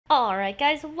Alright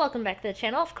guys, welcome back to the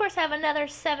channel. Of course I have another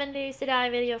 7 days to die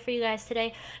video for you guys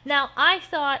today. Now I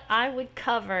thought I would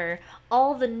cover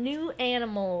all the new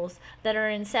animals that are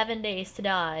in 7 days to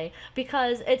die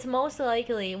because it's most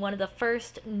likely one of the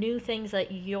first new things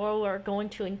that you're going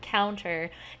to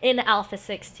encounter in Alpha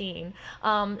 16.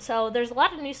 So there's a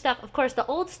lot of new stuff. Of course the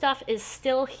old stuff is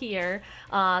still here.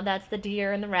 That's the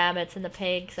deer and the rabbits and the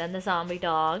pigs and the zombie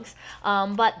dogs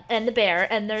and the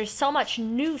bear, and there's so much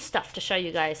new stuff to show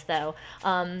you guys though,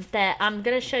 that I'm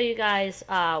gonna show you guys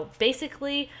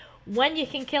basically when you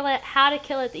can kill it, how to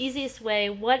kill it the easiest way,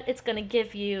 what it's gonna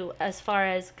give you as far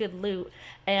as good loot,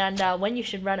 and when you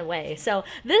should run away. So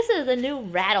this is the new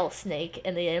rattlesnake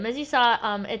in the game. As you saw,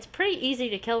 it's pretty easy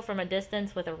to kill from a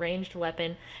distance with a ranged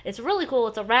weapon. It's really cool.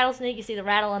 It's a rattlesnake. You see the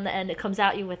rattle on the end. It comes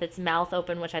at you with its mouth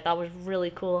open, which I thought was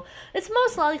really cool. It's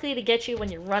most likely to get you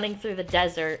when you're running through the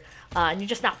desert and you're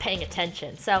just not paying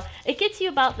attention. So it gets you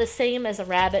about the same as a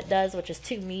rabbit does, which is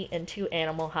 2 meat and 2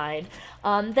 animal hide.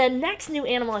 The next new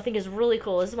animal I think is really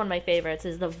cool. This is one of my favorites,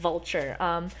 is the vulture.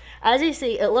 As you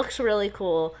see, it looks really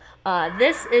cool.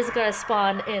 This is going to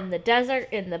spawn in the desert,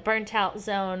 in the burnt out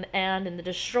zone, and in the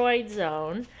destroyed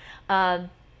zone.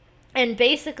 And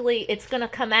basically, it's going to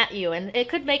come at you, and it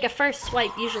could make a first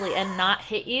swipe usually and not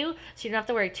hit you, so you don't have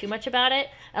to worry too much about it.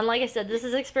 And like I said, this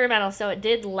is experimental, so it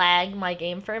did lag my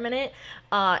game for a minute,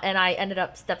 and I ended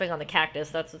up stepping on the cactus.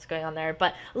 That's what's going on there.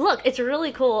 But look, it's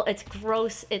really cool. It's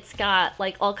gross. It's got,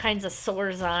 like, all kinds of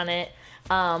sores on it.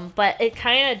 But it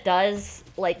kind of does,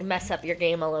 like, mess up your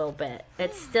game a little bit.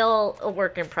 It's still a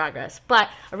work in progress. But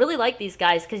I really like these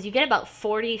guys because you get about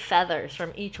 40 feathers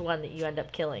from each one that you end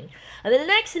up killing. And then the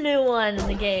next new one in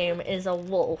the game is a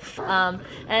wolf.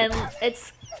 And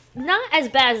it's not as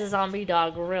bad as a zombie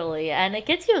dog, really. And it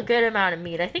gets you a good amount of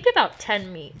meat. I think about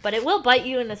 10 meat. But it will bite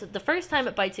you, and the first time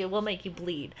it bites you, it will make you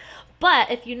bleed.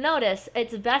 But if you notice,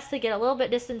 it's best to get a little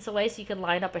bit distance away so you can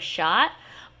line up a shot.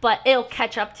 But it'll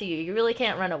catch up to you. You really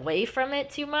can't run away from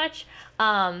it too much.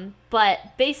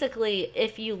 But basically,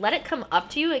 if you let it come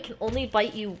up to you, it can only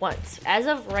bite you once. As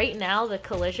of right now, the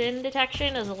collision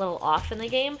detection is a little off in the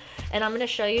game. And I'm going to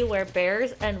show you where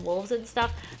bears and wolves and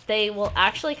stuff, they will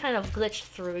actually kind of glitch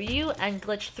through you and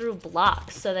glitch through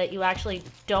blocks so that you actually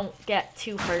don't get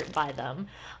too hurt by them.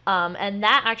 And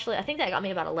that actually, I think that got me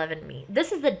about 11 meat.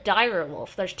 This is the dire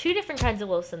wolf. There's 2 different kinds of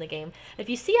wolves in the game. If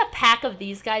you see a pack of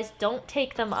these guys, don't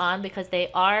take them on because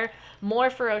they are more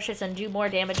ferocious and do more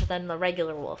damage than the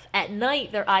regular wolf. At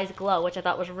night, their eyes glow, which I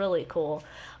thought was really cool.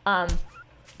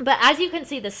 But as you can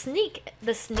see, the sneak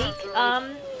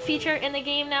feature in the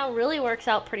game now really works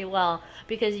out pretty well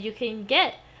because you can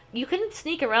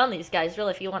sneak around these guys,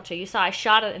 really, if you want to. You saw I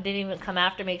shot it and didn't even come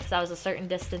after me because I was a certain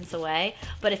distance away.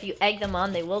 But if you egg them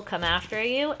on, they will come after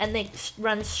you, and they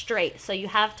run straight, so you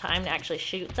have time to actually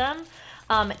shoot them.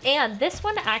 And this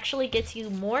one actually gets you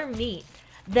more meat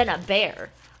than a bear.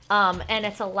 And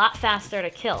it's a lot faster to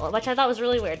kill, which I thought was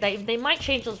really weird. They might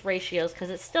change those ratios because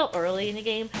it's still early in the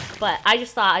game, but I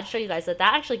just thought I'd show you guys that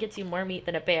actually gets you more meat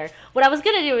than a bear. What I was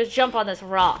going to do was jump on this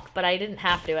rock, but I didn't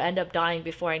have to. I ended up dying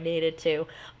before I needed to.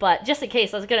 But just in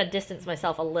case, I was going to distance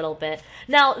myself a little bit.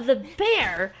 Now, the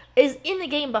bear is in the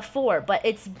game before, but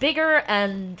it's bigger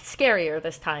and scarier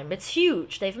this time. It's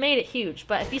huge. They've made it huge.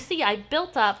 But if you see, I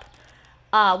built up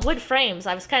wood frames.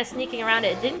 I was kind of sneaking around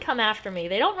it. It didn't come after me.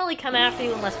 They don't really come after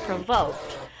you unless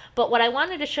provoked. But what I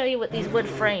wanted to show you with these wood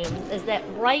frames is that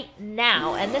right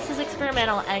now, and this is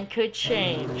experimental and could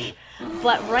change,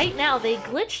 but right now they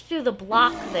glitch through the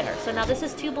block there. So now this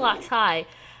is 2 blocks high,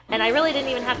 and I really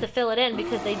didn't even have to fill it in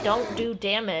because they don't do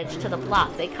damage to the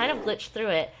block. They kind of glitch through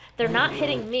it. They're not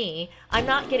hitting me, I'm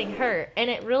not getting hurt, and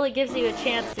it really gives you a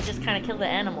chance to just kind of kill the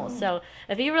animals. So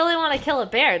if you really want to kill a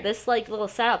bear, this like little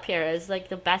setup here is like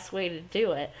the best way to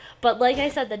do it. But like I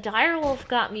said, the dire wolf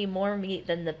got me more meat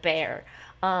than the bear.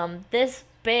 This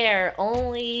bear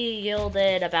only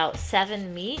yielded about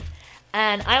 7 meat,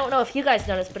 and I don't know if you guys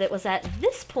noticed, but it was at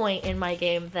this point in my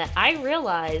game that I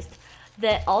realized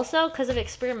that also because of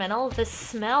experimental, the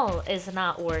smell is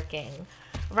not working.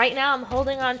 Right now, I'm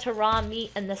holding on to raw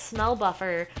meat and the smell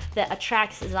buffer that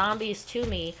attracts zombies to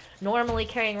me. Normally,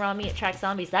 carrying raw meat attracts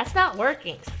zombies. That's not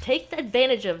working. So take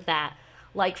advantage of that,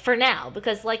 like, for now.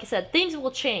 Because, like I said, things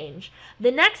will change.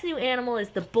 The next new animal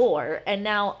is the boar. And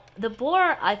now, the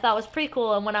boar I thought was pretty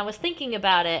cool. And when I was thinking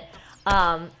about it,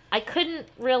 I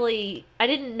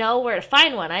didn't know where to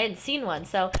find one. I hadn't seen one.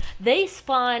 So, they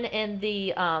spawn in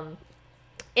the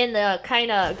in the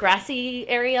kind of grassy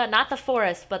area, not the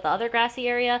forest, but the other grassy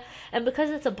area. And because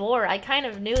it's a boar, I kind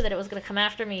of knew that it was going to come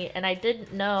after me, and I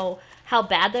didn't know how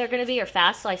bad they're going to be or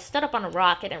fast, so I stood up on a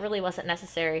rock, and it really wasn't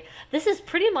necessary. This is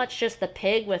pretty much just the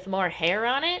pig with more hair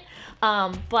on it,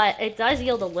 but it does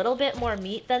yield a little bit more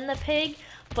meat than the pig.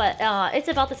 But it's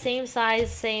about the same size,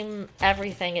 same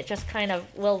everything. It just kind of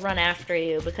will run after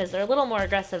you because they're a little more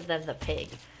aggressive than the pig.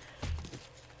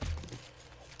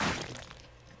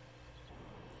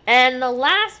 And the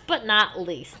last but not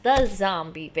least, the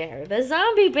zombie bear. The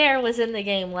zombie bear was in the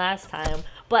game last time,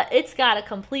 but it's got a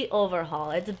complete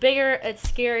overhaul. It's bigger, it's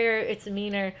scarier, it's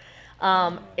meaner.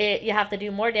 You have to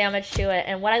do more damage to it.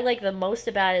 And what I like the most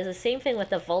about it is the same thing with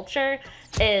the Vulture,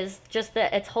 is just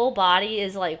that its whole body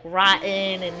is like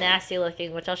rotten and nasty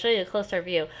looking, which I'll show you a closer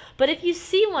view. But if you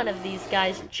see one of these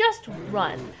guys, just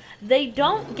run. They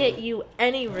don't get you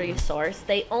any resource.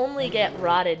 They only get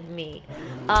rotted meat.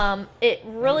 It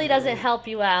really doesn't help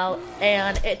you out,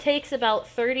 and it takes about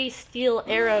 30 steel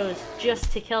arrows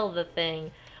just to kill the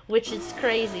thing, which is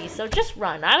crazy. So just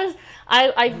run.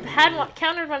 I had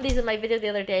countered one of these in my video the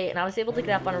other day, and I was able to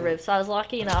get up on a roof, so I was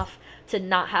lucky enough to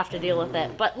not have to deal with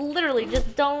it. But literally,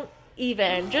 just don't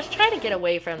even. Just try to get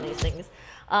away from these things.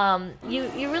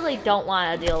 You really don't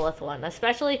want to deal with one,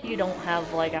 especially if you don't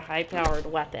have like a high-powered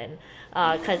weapon,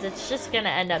 because it's just gonna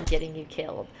end up getting you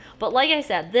killed. But like I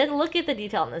said, then look at the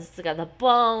detail on this. It's got the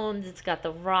bones, it's got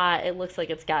the rot, it looks like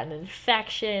it's got an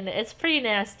infection. It's pretty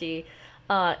nasty.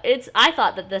 I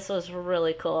thought that this was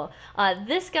really cool.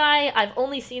 This guy I've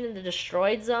only seen in the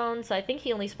destroyed zone, so I think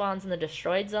he only spawns in the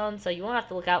destroyed zone, so you won't have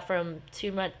to look out for him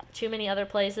too many other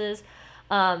places.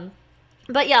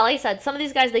 But yeah, like I said, some of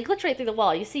these guys, they glitch right through the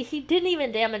wall. You see, he didn't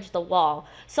even damage the wall.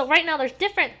 So right now, there's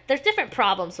different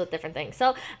problems with different things.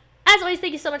 So as always,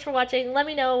 thank you so much for watching. Let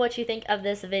me know what you think of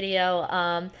this video.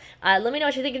 Let me know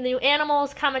what you think of the new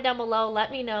animals. Comment down below.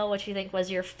 Let me know what you think was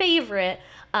your favorite.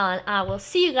 I will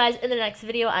see you guys in the next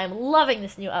video. I'm loving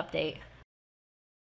this new update.